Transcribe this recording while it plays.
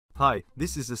Hi,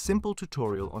 this is a simple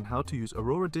tutorial on how to use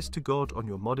Aurora Disc to God on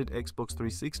your modded Xbox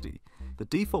 360. The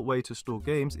default way to store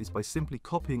games is by simply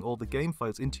copying all the game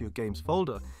files into your games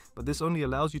folder, but this only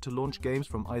allows you to launch games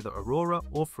from either Aurora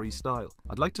or Freestyle.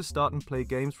 I'd like to start and play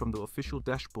games from the official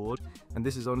dashboard, and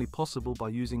this is only possible by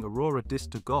using Aurora Disc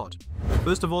to God.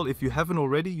 First of all, if you haven't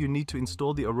already, you need to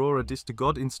install the Aurora Disc to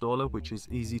God installer, which is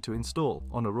easy to install.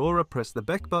 On Aurora, press the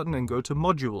back button and go to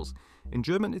Modules. In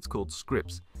German it's called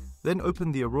Scripts. Then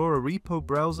open the Aurora repo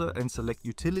browser and select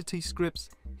Utility Scripts.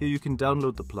 Here you can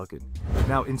download the plugin.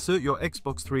 Now insert your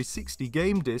Xbox 360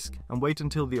 game disc and wait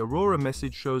until the Aurora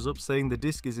message shows up saying the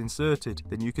disc is inserted.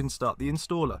 Then you can start the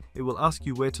installer. It will ask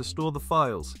you where to store the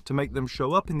files. To make them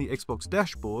show up in the Xbox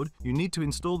dashboard, you need to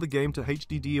install the game to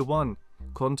HDD1,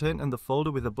 content and the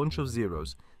folder with a bunch of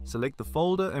zeros. Select the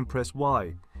folder and press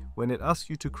Y. When it asks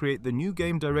you to create the new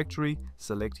game directory,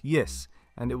 select Yes,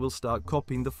 and it will start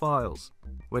copying the files.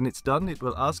 When it's done, it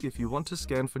will ask if you want to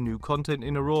scan for new content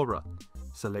in Aurora.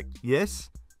 Select Yes,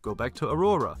 go back to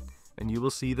Aurora, and you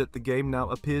will see that the game now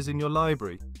appears in your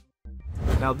library.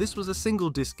 Now this was a single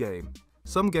disc game.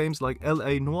 Some games like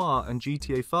LA Noire and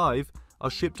GTA 5 are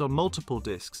shipped on multiple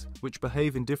discs, which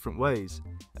behave in different ways.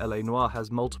 LA Noire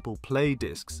has multiple play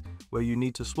discs, where you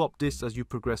need to swap discs as you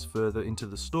progress further into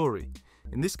the story.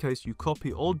 In this case, you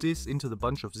copy all discs into the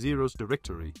bunch of zeros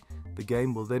directory. The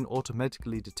game will then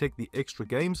automatically detect the extra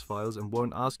games files and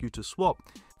won't ask you to swap.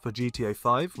 For GTA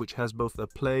 5, which has both a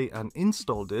play and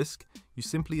install disc, you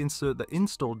simply insert the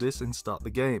install disc and start the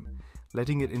game,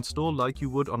 letting it install like you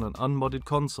would on an unmodded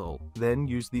console. Then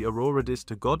use the Aurora Disc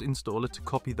to God installer to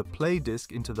copy the play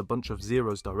disc into the bunch of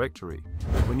zeros directory.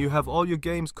 When you have all your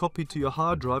games copied to your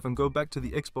hard drive and go back to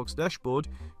the Xbox dashboard,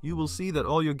 you will see that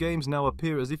all your games now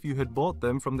appear as if you had bought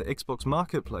them from the Xbox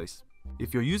Marketplace.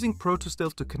 If you're using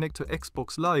ProtoStealth to connect to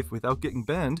Xbox Live without getting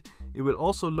banned, it will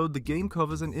also load the game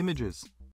covers and images.